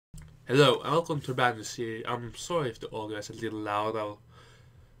Hello and welcome to a brand new series. I'm sorry if the audio is a little loud.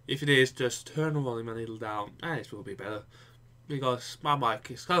 If it is, just turn the volume a little down and it will be better. Because my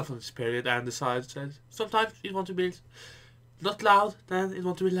mic is kind of on this period and decides that sometimes it wants to be not loud, then it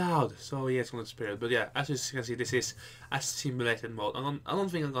wants to be loud. So yeah, it's on this period. But yeah, as you can see, this is a simulated mode. I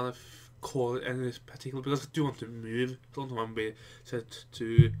don't think I'm gonna call it any particular because I do want to move. I don't want to be set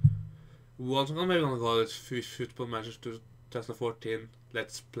to one. I'm maybe gonna call it Football Manager 2014.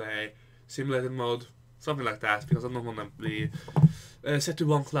 Let's play simulated mode, something like that, because I don't want to be set to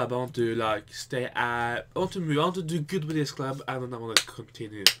one club. I want to like stay at, I want to move, I want to do good with this club, and then I want to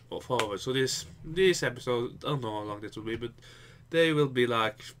continue forward. So this episode, I don't know how long this will be, but they will be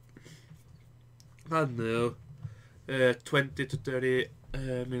like, I don't know, 20 to 30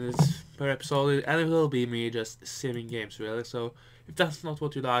 minutes per episode, and it will be me just saving games really. So if that's not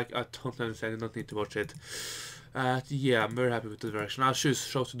what you like, I totally understand. You don't need to watch it. Yeah, I'm very happy with the direction. I'll choose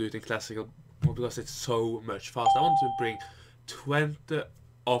to do it in classical mode because it's so much faster. I want to bring Twente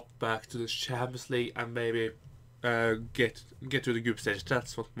up back to the Champions League and maybe get to the group stage.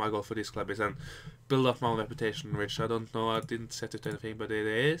 That's what my goal for this club is, and build up my own reputation, which I don't know, I didn't set it to anything, but it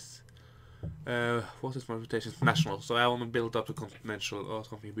is. What is my reputation? National. So I want to build up the continental or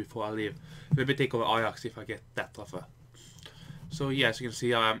something before I leave. Maybe take over Ajax if I get that offer. So yeah, as you can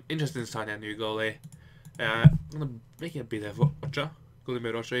see, I'm interested in signing a new goalie. I'm gonna make it a bit of Ocha.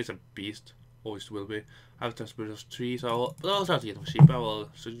 Goalie Ocha is a beast, always will be. I have transport of 3, so I'll try to get them cheap. I will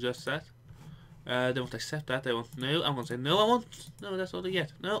suggest that. They won't accept that. They won't. No, I'm gonna say no. I won't. No, that's all they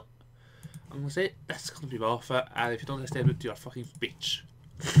get. No, I'm gonna say that's gonna be my offer. And if you don't accept it, you're a fucking bitch.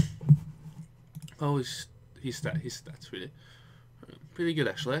 Oh, he's stats really pretty good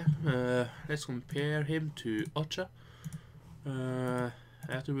actually. Let's compare him to Ocha.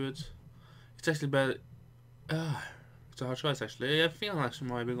 Attributes. It's actually better. It's a hard choice actually. I think I'm actually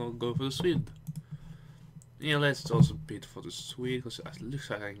might be gonna go for the Swede. Yeah, let's also bid for the Swede because it looks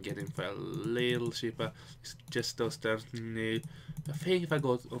like I can get him for a little cheaper. It's just those terms. No. I think if I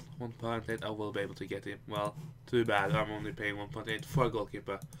go on 1.8, I will be able to get him. Well, too bad. I'm only paying 1.8 for a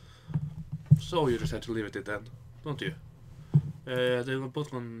goalkeeper. So you just have to leave it at then, don't you? They will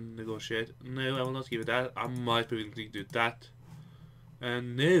both gonna negotiate. No, I will not give it that. I might be willing to do that.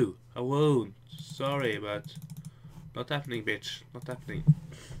 And no, I won't. Sorry, but not happening, bitch. Not happening.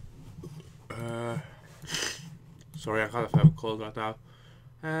 Sorry, I kind of have a cold right now.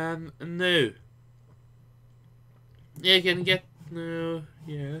 And no. Yeah, you can get no.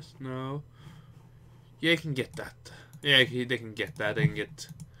 Yes, no. Yeah, you can get that. Yeah, they can get that. They can get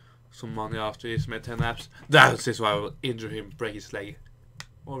some money after he's made 10 laps. That is why I will injure him, break his leg,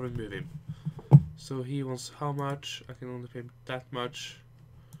 or remove him. So he wants how much? I can only pay him that much.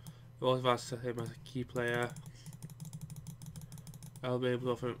 What if I set him as a key player? I'll be able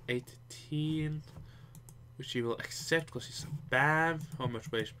to offer him 18, which he will accept because he's a BAM. How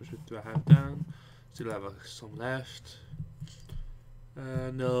much wage do I have down? Still have some left.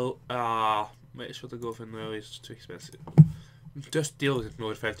 No. Make sure to go for no, it's too expensive. Just deal with it,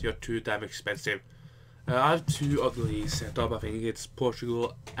 Nordfeldt, you're too damn expensive. I have 2 other leagues set up. I think it's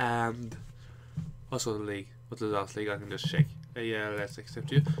Portugal and also the league. What's the last league? I can just check. Yeah, let's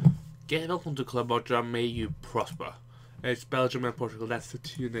accept you. Get welcome to Club Ultra, may you prosper. It's Belgium and Portugal, that's the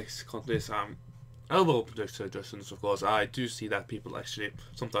 2 next countries. I'll be open to suggestions, of course. I do see that people actually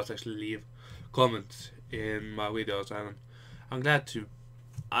sometimes leave comments in my videos, and I'm glad to.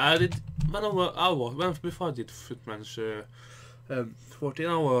 I did before I did Foot Manager 14,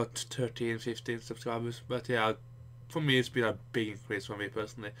 I was 13, 15 subscribers, but yeah, for me it's been a big increase for me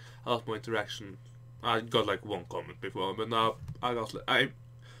personally. A lot more interaction. I got like 1 comment before, but now I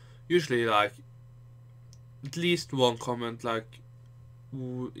usually like at least 1 comment, like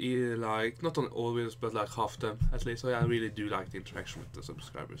not on all videos, but like half them at least. So yeah, I really do like the interaction with the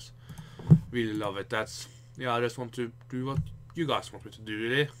subscribers. Really love it. That's yeah. I just want to do what you guys want me to do.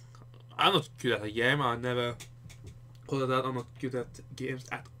 Really, I'm not good at a game. I never call it that. I'm not good at games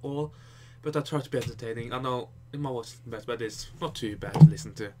at all, but I try to be entertaining. I know it might wasn't best, but it's not too bad to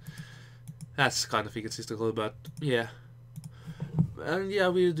listen to. That's kind of egotistical, but yeah. And yeah,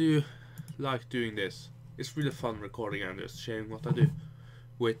 we do like doing this. It's really fun recording and just sharing what I do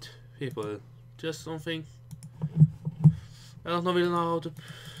with people. Just something I don't really know how to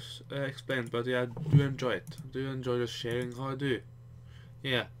explain, but yeah, I do enjoy it. I do enjoy just sharing how I do.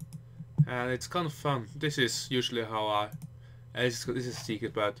 Yeah, and it's kind of fun. This is usually how I. This is a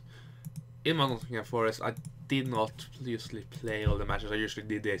secret, but in my Nottingham Forest, I did not usually play all the matches. I usually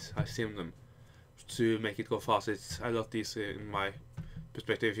did this. I sim them to make it go fast. It's a lot easier in my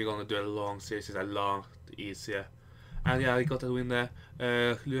perspective. If you're gonna do a long series, it's a lot easier. And yeah, I got that win there.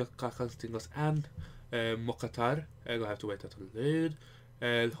 Lukaku Stingos and Mokatar. I'm gonna have to wait to load.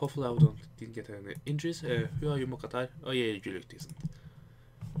 Hopefully I didn't get any injuries. Who are you, Mokatar? Oh yeah, you look decent.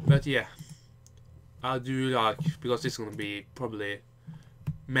 But yeah, I do like, because this is gonna be probably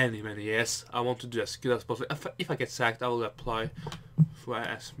many years, I want to do as good as possible. If I get sacked, I will apply for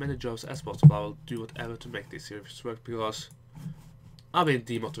as many jobs as possible. I will do whatever to make this series work, because I've been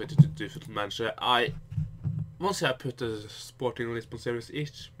demotivated to do Football Manager. Once I put the Sporting Lisbon series,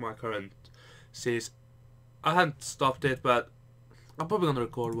 each my current series, I haven't stopped it, but I'm probably gonna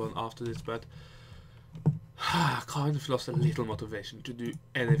record one after this. But I kind of lost a little motivation to do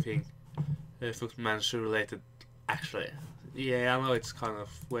anything Football Manager related. Actually, yeah, I know it's kind of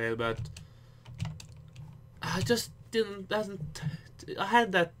weird, but I just didn't. I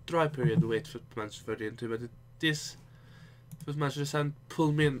had that dry period with Football Manager 13 too, but this Football Manager hasn't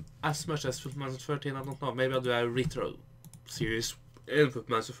pulled me in as much as Football Manager 13. I don't know. Maybe I'll do a retro series in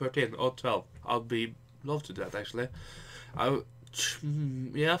Football Manager 13 or 12. I'll love to do that actually.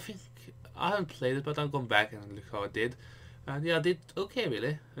 Yeah, I think I haven't played it, but I've gone back and look how I did. And yeah, I did okay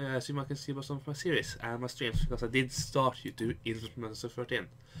really. As you can see about some of my series and my streams, because I did start YouTube in Football Manager 13.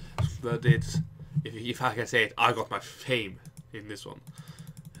 But it's, if I can say it, I got my fame in this one.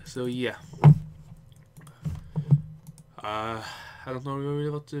 So yeah. I don't know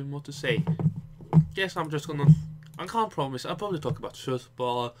really what to say. Guess I'm just gonna. I can't promise. I'll probably talk about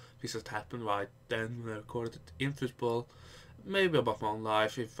football because it happened right then when I recorded it in football. Maybe about my own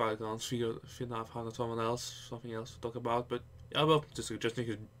life if I can't figure out something else to talk about. But I will just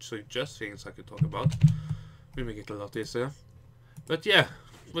suggest things I could talk about. We make it a lot easier. But yeah,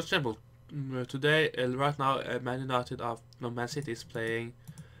 for example, today right now Man City is playing.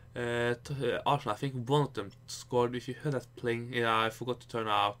 Arsenal, I think one of them scored. If you heard that playing, yeah, I forgot to turn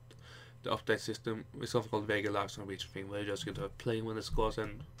out the update system. It's something called Vega Live, some Norwegian thing where you just get to playing when it scores,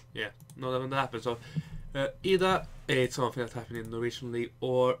 and yeah, not when that happens. So either it's something that happened in the Norwegian League,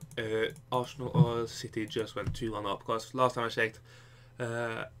 or Arsenal or City just went 2-1 up. Because last time I checked,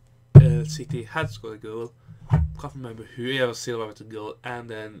 City had scored a goal. Can't remember who. Yeah, it was Silva with a goal, and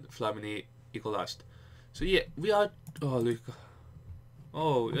then Flamini equalized. So yeah, we are. Oh, Luka.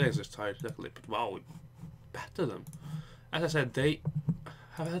 Oh, yeah, he's just tired, luckily, but wow, we battered them. As I said, they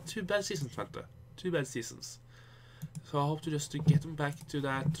have had 2 bad seasons, Twente. 2 bad seasons. So I hope to just get them back to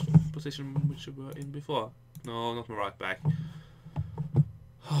that position which we were in before. No, not my right back.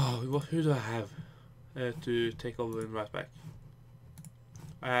 Oh, who do I have to take over in right back?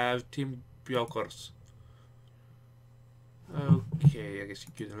 I have Team Bjorkors. Okay, I guess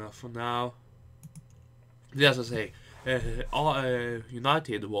you're good enough for now. As I say,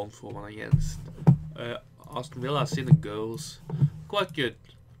 United won 4-1 against Aston Villa. I've seen the goals, quite good.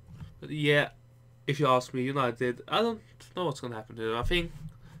 But yeah, if you ask me, United, I don't know what's gonna happen to them. I think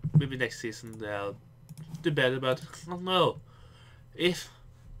maybe next season they'll do better, but I don't know. If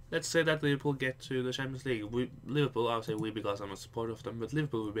let's say that Liverpool get to the Champions League, Liverpool, I'll say we because I'm a supporter of them, but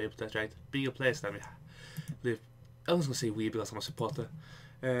Liverpool will be able to attract bigger players than we have. I was gonna say we because I'm a supporter,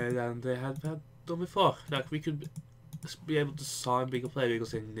 than they had done before. Like we could be able to sign bigger players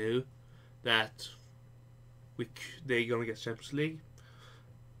because they knew that they're gonna get Champions League,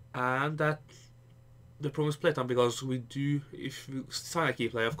 and that the promised play time, because we do, if we sign a key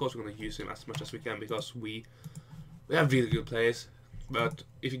player, of course we're gonna use him as much as we can because we have really good players. But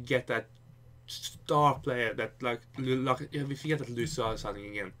if you get that star player that if you get that Lucia signing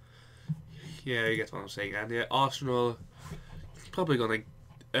again, yeah, you get what I'm saying. And Arsenal probably gonna.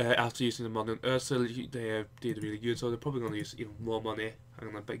 After using the money on Özil, they did really good, so they're probably going to use even more money.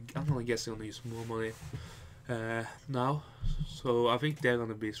 I'm gonna guess they're going to use more money now. So I think they're going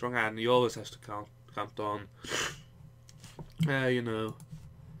to be strong, and you always have to count on, you know,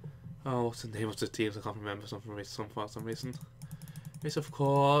 what's the name of the teams? I can't remember for some reason. It's of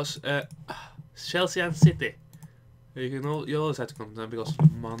course Chelsea and City. You always have to count on them because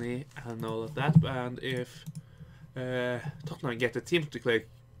of money and all of that. And if Tottenham get the team to click,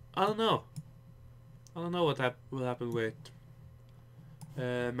 I don't know what will happen with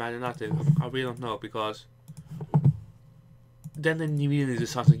Man United. I really don't know, because then they really need to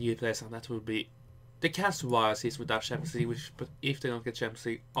start a new place, and that will be, they can't survive a season without Champions League. But if they don't get Champions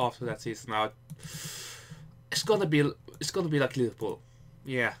League after that season, now it's gonna be like Liverpool,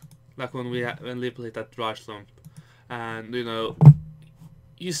 yeah, like when Liverpool hit that dry slump, and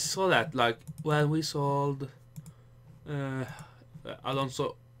you saw that like when we sold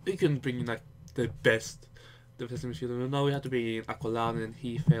Alonso. We couldn't bring in like the best midfielder. No, we had to bring in Aquilani, and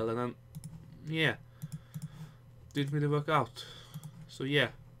he failed, and then yeah, didn't really work out. So yeah,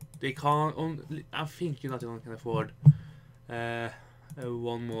 they can't. I think United can afford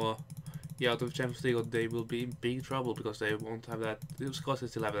one more year out of Champions League, or they will be in big trouble because they won't have that. Because they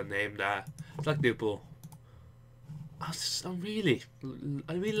still have a name there. It's like Liverpool. I really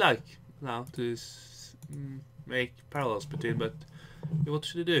like now to make parallels between, but what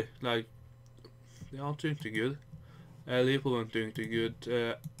should they do? Like, they aren't doing too good. Liverpool weren't doing too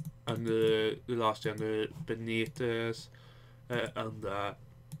good under the last year under Benitez, under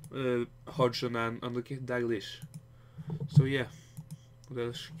Hodgson and under Daglish. So yeah, what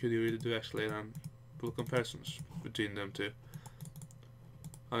else could you really do actually than put comparisons between them two?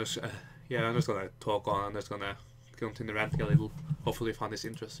 I'm just gonna talk on. I'm just gonna continue ranting a little. Hopefully, you find this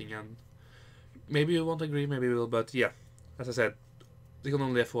interesting, and maybe you won't agree, maybe you will. But yeah, as I said, they can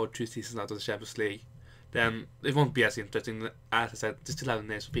only afford 2 seasons out of the Champions League. Then it won't be as interesting. As I said, they still have the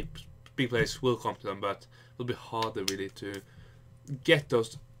names. Big players will come to them, but it'll be harder really to get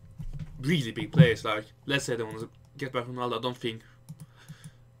those really big players. Like, let's say they want to get back Ronaldo. I don't think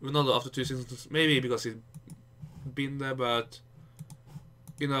Ronaldo after 2 seasons, maybe because he's been there, but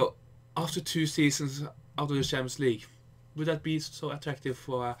you know, after 2 seasons out of the Champions League, would that be so attractive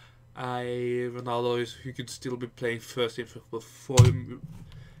for a Ronaldo who could still be playing first team football for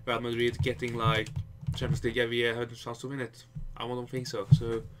Real Madrid, getting like Champions League every year, having a chance to win it? I don't think so.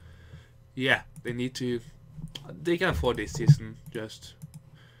 So yeah, they can afford this season, just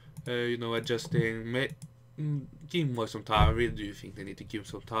adjusting, give him more some time. I really do think they need to give him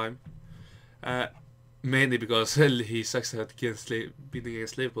some time. Mainly because he sucks at beating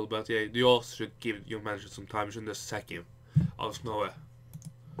against Liverpool, but yeah, you also should give your manager some time. You shouldn't just sack him out of nowhere.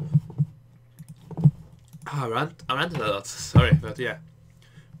 I ranted a lot, sorry, but yeah.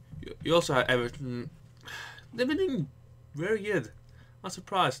 You also have Everton. They've been doing very good. I'm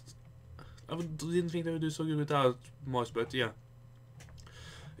surprised. I didn't think they would do so good without Moyes, but yeah.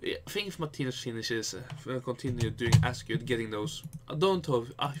 I think if Martinez finishes, continue doing as good, getting those. I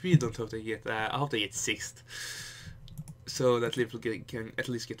really don't hope they get. I hope they get 6th, so that Liverpool can at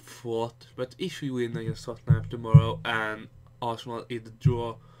least get 4th. But if we win against Tottenham tomorrow and Arsenal either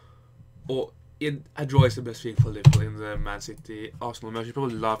draw, or a draw is the best thing for Liverpool in the Man City Arsenal match. You're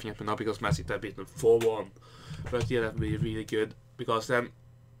probably laughing at me now because Man City have beaten 4-1, but yeah, that would be really good because then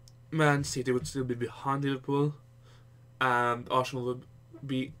Man City would still be behind Liverpool, and Arsenal would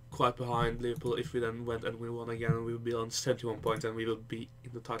be quite behind Liverpool. If we then went and we won again, we would be on 71 points and we would be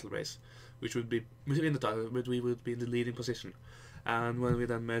in the title race, which would be in the title, but we would be in the leading position. And when we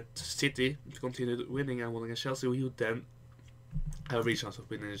then met City, continued winning and won against Chelsea, we would then have a real chance of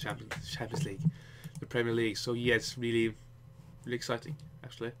winning the Champions League, the Premier League. So yeah, it's really, really exciting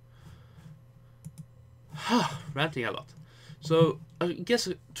actually. Ranting a lot. So I guess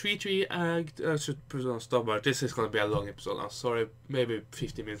 3-3. I should put it on stop bar. This is gonna be a long episode. I'm sorry, maybe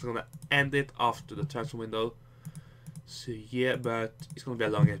 50 minutes. I'm gonna end it after the transfer window. So yeah, but it's gonna be a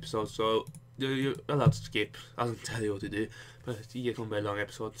long episode. So you're allowed to skip. I don't tell you what to do, but yeah, it's gonna be a long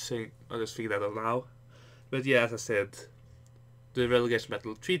episode. So I'll just figure that out now. But yeah, as I said, the relegation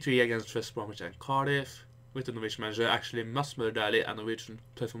battle 3-3 against West Bromwich and Cardiff. With the Norwegian manager, actually Masmur Dali and Norwegian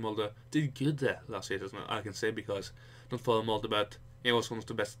player for Molde did good there last season, I can say, because I don't follow Molde, but he was one of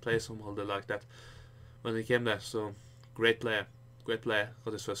the best players for Molde like that when he came there. So great player,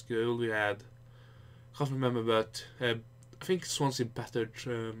 got his first goal. We had, can't remember, but I think Swansea battered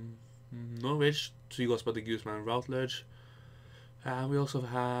Norwich, 3 goals by the Guzman and Routledge. And we also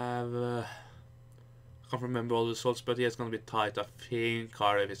have, I can't remember all the results, but yeah, it's going to be tight. I think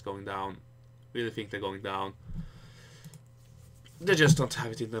Cardiff is going down. Really think they're going down. They just don't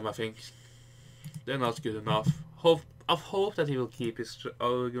have it in them, I think. They're not good enough. I hope that he will keep his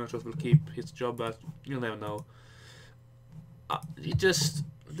job, but you'll never know.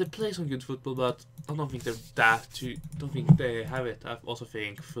 They play some good football, but I don't think they're don't think they have it. I also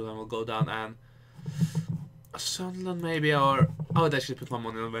think Fulham will go down, and Sunderland maybe, or I would actually put my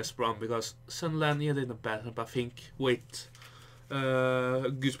money on West Brom, because Sunderland, yeah, they're not bad, but I think with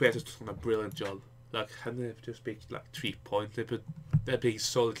Gus Peters has done a brilliant job. Like, had they just picked like 3 points, they picked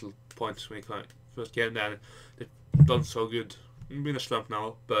so little points when they first came down. They've done so good. They've been a slump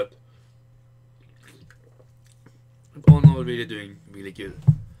now, but all in all, really doing really good.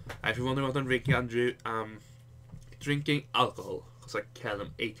 And if you wonder what I'm drinking, I'm drinking alcohol because I can.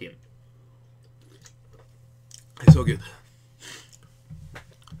 I'm 18. It's so good.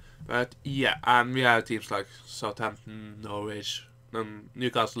 But yeah, and we have teams like Southampton, Norwich, and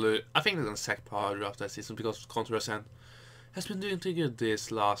Newcastle. I think they're going to sack Pardew after that season because Controversy has been doing too good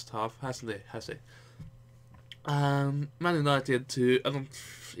this last half, hasn't he? Has he? Man United too.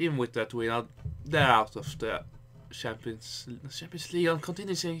 Even with that win, they're out of the Champions League. I'm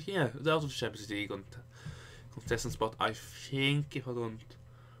continuing saying, yeah, they're out of the Champions League. And contestant spot. I think if I don't,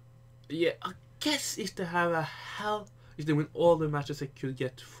 yeah, I guess if they have a hell, if they win all the matches, they could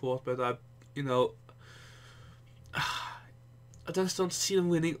get fourth. But you know, I just don't see them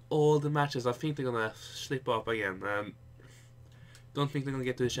winning all the matches. I think they're gonna slip up again. Don't think they're gonna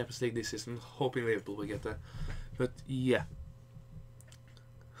get to the Champions League this season. Hoping Liverpool will get there. But yeah,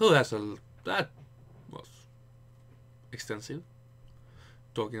 that was extensive.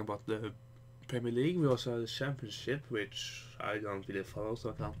 Talking about the Premier League, we also have the Championship, which I don't really follow, so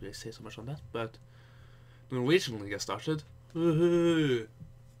I can't really say so much on that. But the Norwegian League has started. Woohoo!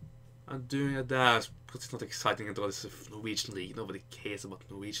 I'm doing a dance because it's not exciting at all. It's a Norwegian League. Nobody cares about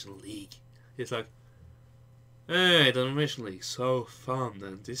the Norwegian League. It's like, hey, the Norwegian League, so fun,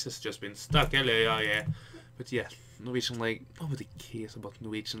 and this has just been stuck. Hello, yeah. But yeah, Norwegian League. Nobody cares about the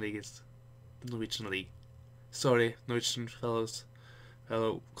Norwegian League. It's the Norwegian League. Sorry, Norwegian fellows.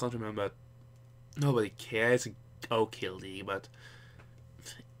 Hello, can't remember. Nobody cares. It's a okay league, but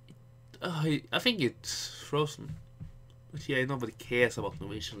I think it's frozen. But yeah, nobody cares about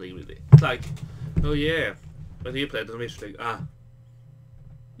Norwegian League really. It's like, oh yeah, but you played the Norwegian League.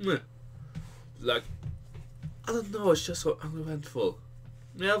 Meh. Like, I don't know. It's just so uneventful.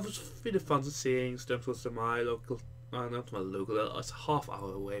 Yeah, it was really fun to seeing. Strømsgodset to my local. Not my local. It's a half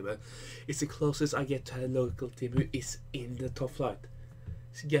hour away, but it's the closest I get to a local team who is in the top flight.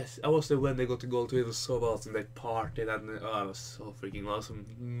 Yes, I was there when they got the goal to it was so awesome. They partied and it was so freaking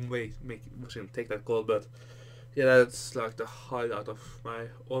awesome. Watching them take that goal, but yeah, that's like the highlight of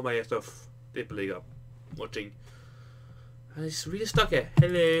all my years of Liga watching. And it's really stuck here.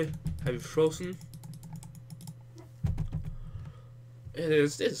 Hello, have you frozen?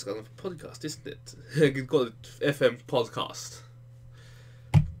 This is kind of a podcast, isn't it? I could call it FM podcast.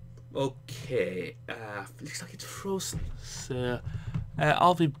 Okay, looks like it's frozen. So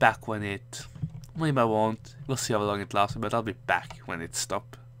I'll be back when it. Maybe I won't. We'll see how long it lasts, but I'll be back when it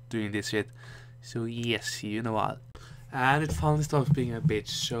stops doing this shit. So yes, see you in a while. And it finally stops being a bitch,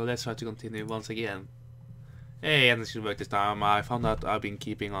 so let's try to continue once again. Hey, and it should work this time. I found out I've been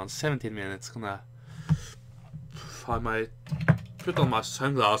keeping on 17 minutes. Gonna put on my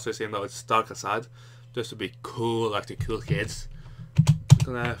sunglasses even though it's dark outside, just to be cool like the cool kids.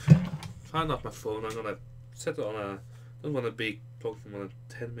 I'm gonna find out my phone. I'm gonna set it on a. I don't want to be talking for more than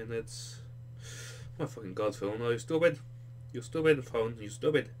 10 minutes. Oh my fucking god, phone! No, you stupid! You stupid phone! You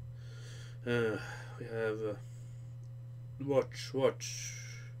stupid! We have watch.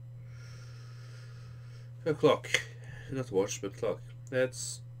 A clock, not watch, but clock.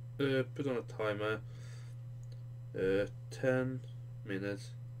 Let's put on a timer. 10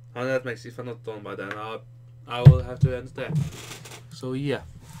 minutes. And that makes, if I'm not done by then, I will have to end it there. So yeah,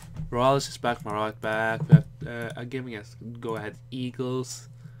 Morales is back, my right back. We have a game against Go Ahead Eagles.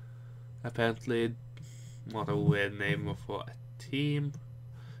 Apparently, what a weird name for a team.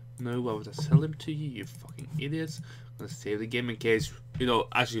 No, why would I sell him to you, you fucking idiots? I'm gonna save the game in case, you know,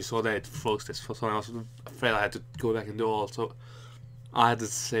 as you saw that it froze this for someone else. I was afraid I had to go back and do all, so I had to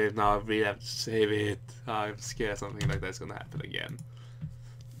save it now. I really have to save it. I'm scared something like that's gonna happen again.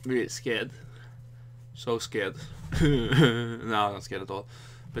 Really scared. So scared. No, I'm not scared at all.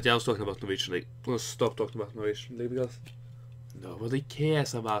 But yeah, I was talking about Norwegian League. I'm gonna stop talking about Norwegian League because nobody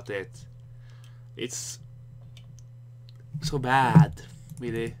cares about it. It's so bad,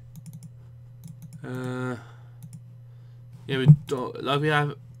 really. Yeah, we don't like we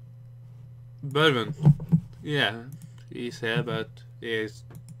have Bourbon. Yeah, he's here, but he's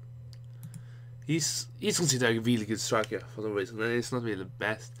considered a really good striker for some reason, and it's not really the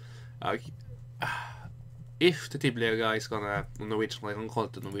best. Like, if the Team League guy is gonna Norwegian League, I'm gonna call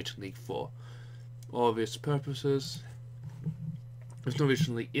it the Norwegian League for obvious purposes. If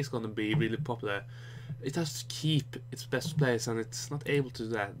Norwegian League is gonna be really popular, it has to keep its best players, and it's not able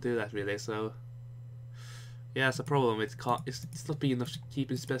to do that really. So yeah, it's a problem. It's not big enough to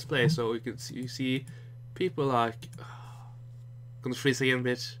keep its best players. So you see people like gonna freeze again,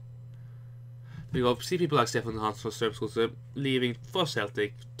 bitch. You go see people like Stefan Hans for Strømsgodset leaving for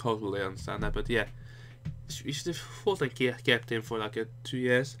Celtic. Totally understand that, but yeah, you should have thought and kept him for like 2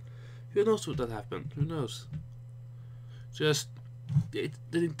 years. Who knows what that happened? Who knows? Just it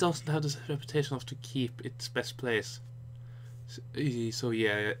doesn't have this reputation of to keep its best players. So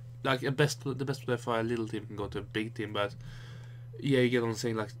yeah, like the best player for a little team can go to a big team, but yeah, you get what I'm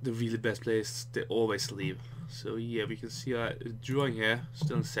saying. Like the really best players, they always leave. So yeah, we can see a drawing here.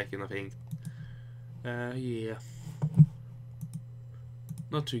 Still in second, I think. Yeah,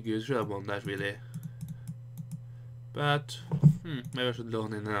 not too good. Should have won that really. But maybe I should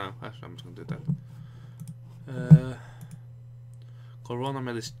loan in now. Actually, I'm just gonna do that. Corona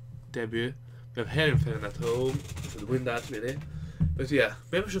made his debut. We have Heerenveen at home. Should win that really. But yeah,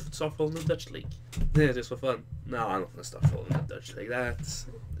 maybe we should start following the Dutch league. Yeah, just for fun. No, I'm not gonna start following the Dutch league.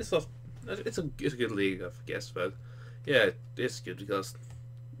 It's a good league, I guess. But yeah, it's good because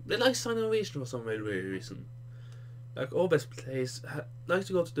they like signing Norwegian for some weird reason. Like all best players like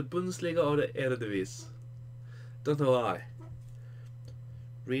to go to the Bundesliga or the Eredivisie. Don't know why.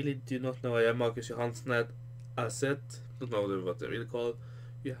 Really do not know why. Marcus Johansen at Asset. Don't know what they're really called.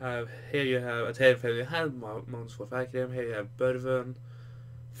 You have at Heerenveen you have Magnus for Fakrem. Here you have Børven.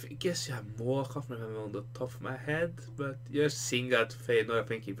 I guess you have more. I can't remember on the top of my head, but you're seeing that fade. No, I'm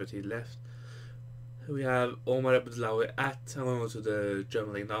thinking but he left. We have Omar Abdullahi at. I'm going to the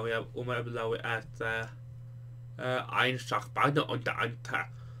German league now. We have Omar Abdullahi at Eintracht Bayern und Anta.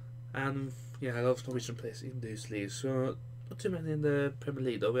 And yeah, I love Norwegian players in this league. So not too many in the Premier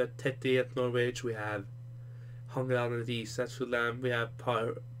League though. We have Twente at Norwich. We have Hongaland at East at Fulham. We have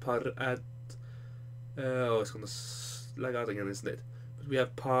Par at it's gonna lag out again, isn't it? But we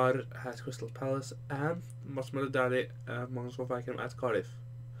have Par at Crystal Palace and Mosmele Dali and Magnus von Viking at Cardiff.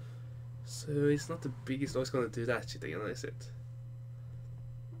 So it's not the biggest always gonna do that shit again, is it?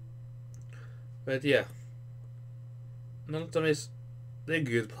 But yeah. None of them they're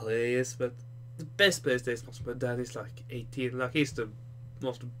good players, but the best player is Mosmele Dali is like 18, like he's the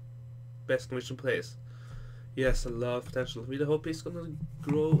most best Norwegian players. He has a lot of potential. Really hope he's gonna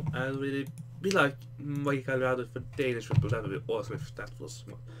grow and really be like Michael Rado for Danish football. That would be awesome if that was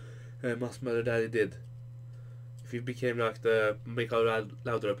what Mosmele Dali did. If he became like the Michael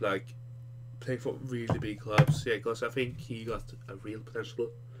Laudrup, like playing for really big clubs. Yeah, because I think he got a real potential.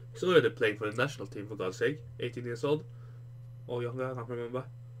 He's already playing for the national team for God's sake. 18 years old or younger, I can't remember.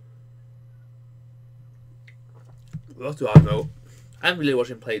 What do I know? I haven't really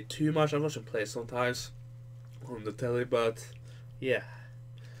watched him play too much. I watch him play sometimes on the telly, but yeah,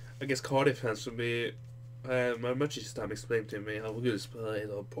 I guess Cardiff fans would be much easier time explain to me how good he's played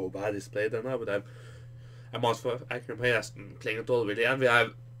or how bad he's played than I would have. I'm also I can play as playing at all really, and we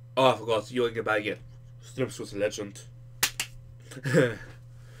have I forgot Jørgen Berge. Strøms was a legend.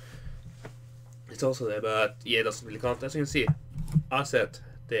 It's also there, but yeah, it doesn't really count. As you can see, I said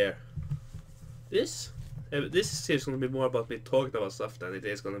there. This series is gonna be more about me talking about stuff than it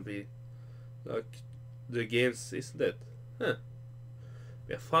is gonna be like the games, isn't it? Huh.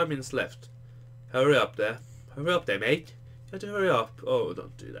 We have 5 minutes left. Hurry up there. Hurry up there, mate. You have to hurry up. Oh,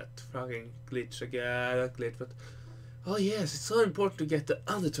 don't do that. Fucking glitch again. That glitch, but oh yes, it's so important to get the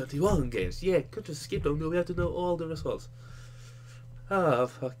under 21 games. Yeah, could just skip them. We have to know all the results. Ah,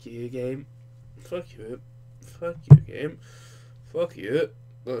 fuck you, game. Fuck you. Fuck you, game. Fuck you.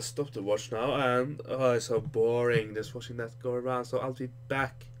 Let's stop the watch now, and oh, it's so boring just watching that go around. So I'll be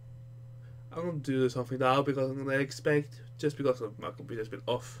back. I'm gonna do something now because I'm gonna expect, just because of my computer's been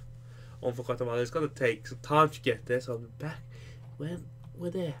off on for quite a while. It's gonna take some time to get there, so I'll be back when we're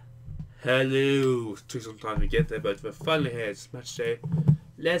there. Hello, it took some time to get there, but we're finally here. It's match day.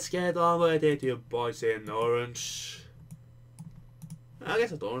 Let's get on with it, you boys in orange. I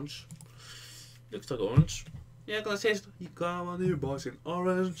guess it's orange. Looks like orange. Yeah, gonna say you come on, you boys in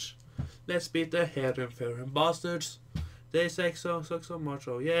orange. Let's beat the Heerenveen bastards. They say so much.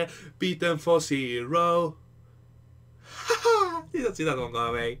 Oh yeah, beat them for 0. Haha! You don't see that one go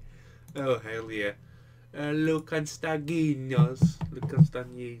away. Oh hell yeah. Lukan Staginios.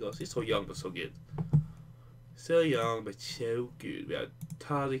 He's so young but so good. So young but so good. We are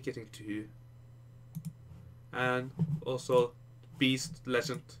Tariq getting 2. And also Beast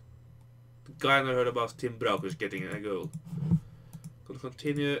Legend. The guy I heard about, Tim Braukers, getting a goal. Gonna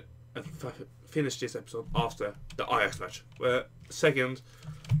continue and finish this episode after the Ajax match. Where second,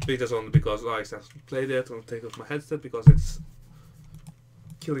 because only because Ajax hasn't played yet. I'm gonna take off my headset because it's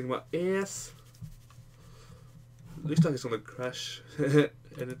killing my ears. Looks like it's gonna crash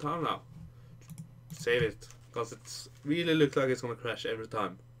any time now. Save it, because it really looks like it's gonna crash every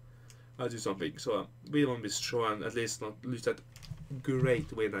time I do something. So we want to be sure and at least not lose that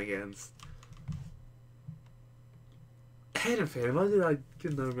great win against Heerenveen. Why did I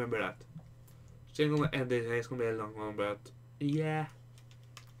couldn't remember that? So I'm gonna end it. It's gonna be a long one, but yeah,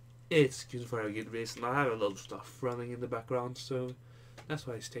 it's good for a good reason. I have a lot of stuff running in the background, so that's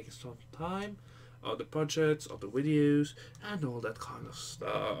why it's taking some time. All the projects, all the videos, and all that kind of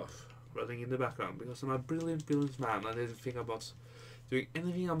stuff running in the background because I'm a brilliant man. I didn't think about doing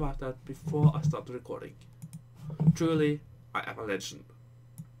anything about that before I started recording. Truly, I am a legend.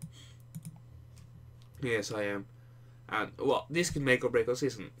 Yes, I am. And well, this can make or break our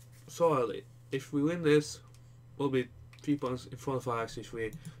season so early. If we win this, we'll be 3 points in front of Ajax. If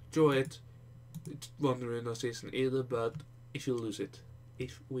we draw it, it won't ruin our season either. But if we lose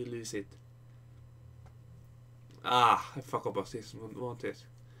it, I fuck up all season, won't it?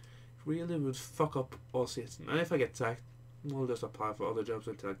 Really would fuck up all season. And if I get sacked, I'll just apply for other jobs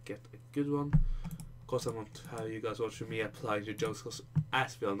until I get a good one. Of course, I won't have you guys watching me apply to jobs, because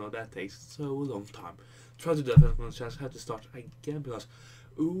as we all know, that takes so long time. Try to do that on chance. I had to start again because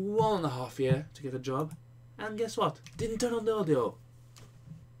 1.5 years to get a job, and guess what? Didn't turn on the audio.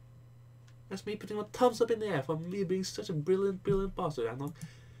 That's me putting a thumbs up in the air for me being such a brilliant bastard. I'm not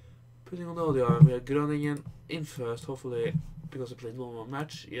putting on the audio, and we are Groningen in first, hopefully, because I played one more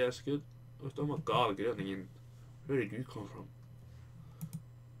match. Yes, good. Oh my god, Groningen. Where did you come from?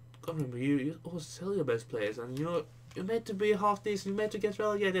 I remember you always sell your best players, and you're meant to be half decent, you're meant to get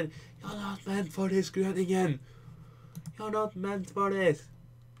relegated. You're not meant for this, Groningen. You're not meant for this.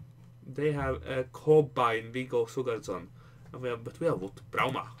 They have a Cobain, Viggo Sugarsson, and we have Wout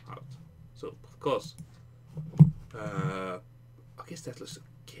Brauma out. So, of course, I guess that looks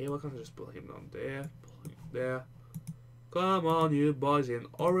okay. Why can't I just pull him down there? Pull him there. Come on, you boys in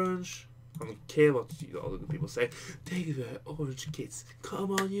orange. I don't care what all the people say. Take the orange kids.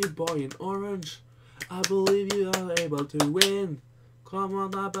 Come on, you boy in orange. I believe you are able to win. Come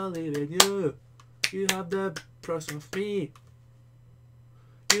on, I believe in you. You have the trust of me.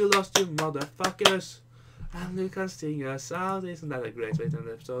 You lost, you motherfuckers. And you can sing us out. Isn't that a great way to end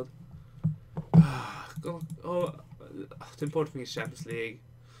the episode? The important thing is Champions League.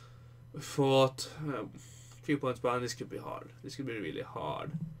 Fourth, 3 points behind. This could be hard. This could be really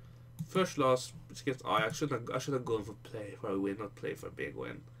hard. First loss against Ajax. I should have gone for a win, not play for a big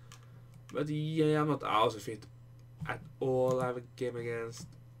win. But yeah, I'm not out of it at all. I have a game against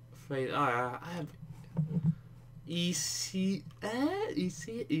I have easy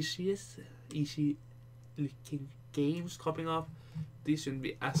looking games coming up. These shouldn't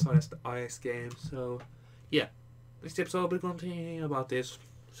be as hard as the Ajax game. So yeah, next episode I'll be continuing about this.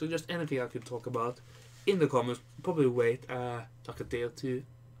 So just anything I could talk about in the comments. Probably wait like a day or two.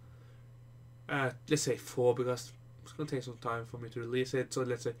 Let's say 4, because it's gonna take some time for me to release it. So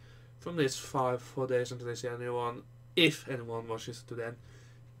let's say from this 4 days until I see anyone, if anyone watches to then.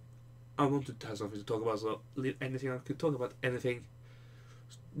 I want to have something to talk about, so leave anything I could talk about, anything,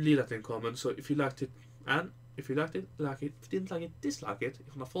 leave that in comments. So if you liked it, and if you liked it, like it. If you didn't like it, dislike it. If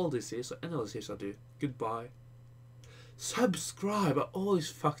you want to follow this series or any other series I do, goodbye. Subscribe, I always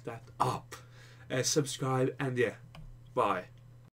fuck that up. Subscribe, and yeah, bye.